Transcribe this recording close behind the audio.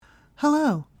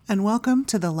Hello, and welcome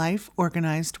to the Life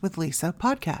Organized with Lisa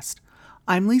podcast.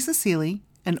 I'm Lisa Seeley,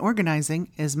 and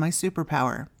organizing is my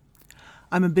superpower.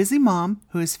 I'm a busy mom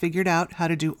who has figured out how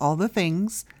to do all the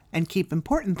things and keep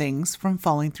important things from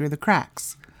falling through the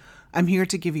cracks. I'm here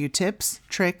to give you tips,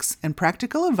 tricks, and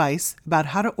practical advice about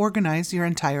how to organize your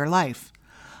entire life.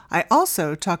 I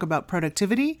also talk about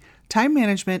productivity, time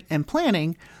management, and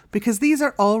planning because these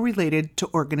are all related to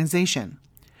organization.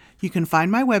 You can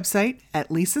find my website at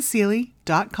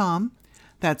lisaseeley.com.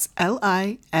 That's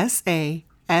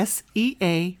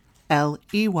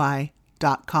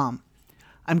lisasealey.com.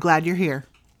 I'm glad you're here.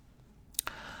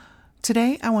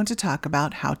 Today, I want to talk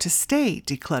about how to stay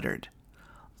decluttered.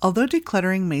 Although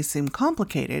decluttering may seem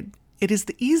complicated, it is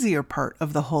the easier part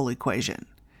of the whole equation.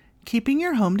 Keeping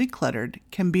your home decluttered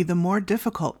can be the more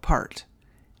difficult part.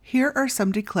 Here are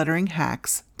some decluttering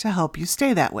hacks to help you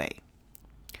stay that way.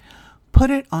 Put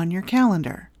it on your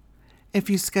calendar. If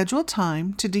you schedule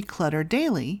time to declutter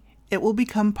daily, it will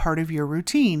become part of your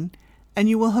routine, and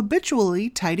you will habitually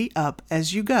tidy up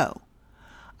as you go.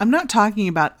 I'm not talking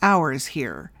about hours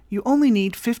here. You only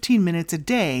need 15 minutes a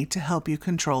day to help you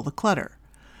control the clutter.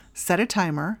 Set a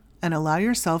timer and allow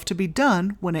yourself to be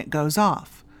done when it goes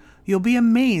off. You'll be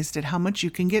amazed at how much you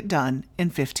can get done in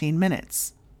 15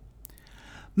 minutes.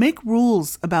 Make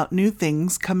rules about new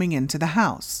things coming into the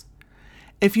house.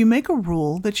 If you make a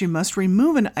rule that you must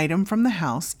remove an item from the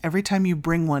house every time you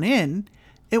bring one in,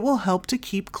 it will help to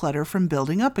keep clutter from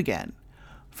building up again.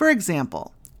 For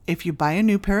example, if you buy a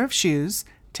new pair of shoes,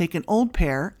 take an old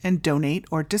pair and donate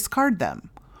or discard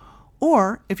them.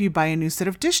 Or if you buy a new set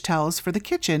of dish towels for the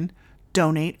kitchen,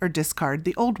 donate or discard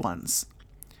the old ones.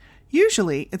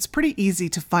 Usually, it's pretty easy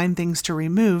to find things to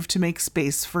remove to make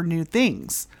space for new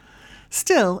things.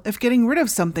 Still, if getting rid of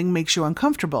something makes you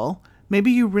uncomfortable, maybe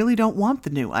you really don't want the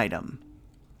new item.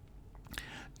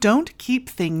 Don't keep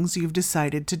things you've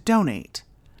decided to donate.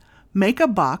 Make a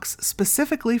box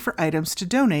specifically for items to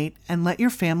donate and let your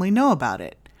family know about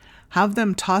it. Have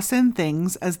them toss in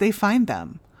things as they find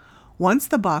them. Once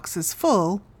the box is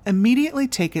full, immediately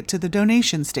take it to the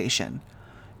donation station.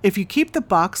 If you keep the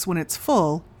box when it's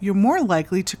full, you're more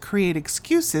likely to create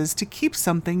excuses to keep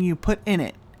something you put in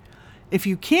it. If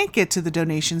you can't get to the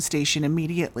donation station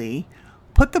immediately,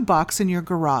 put the box in your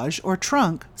garage or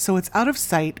trunk so it's out of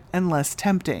sight and less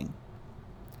tempting.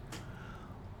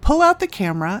 Pull out the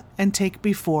camera and take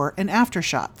before and after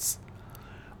shots.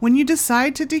 When you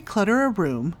decide to declutter a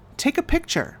room, take a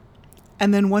picture.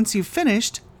 And then once you've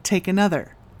finished, take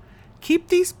another. Keep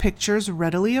these pictures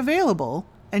readily available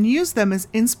and use them as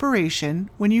inspiration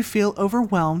when you feel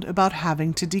overwhelmed about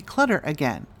having to declutter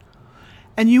again.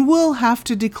 And you will have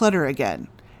to declutter again.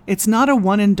 It's not a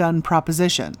one-and-done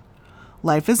proposition.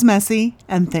 Life is messy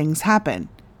and things happen.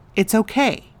 It's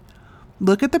okay.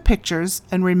 Look at the pictures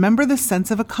and remember the sense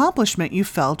of accomplishment you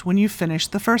felt when you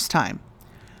finished the first time.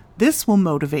 This will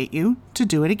motivate you to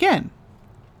do it again.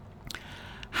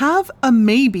 Have a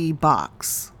maybe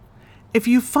box. If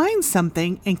you find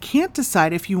something and can't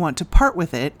decide if you want to part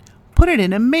with it, put it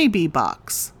in a maybe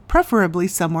box, preferably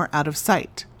somewhere out of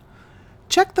sight.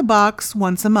 Check the box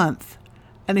once a month,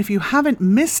 and if you haven't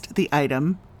missed the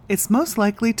item, it's most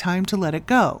likely time to let it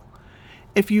go.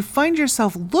 If you find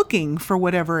yourself looking for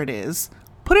whatever it is,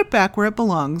 put it back where it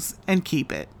belongs and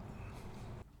keep it.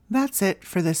 That's it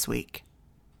for this week.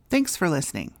 Thanks for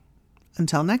listening.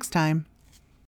 Until next time.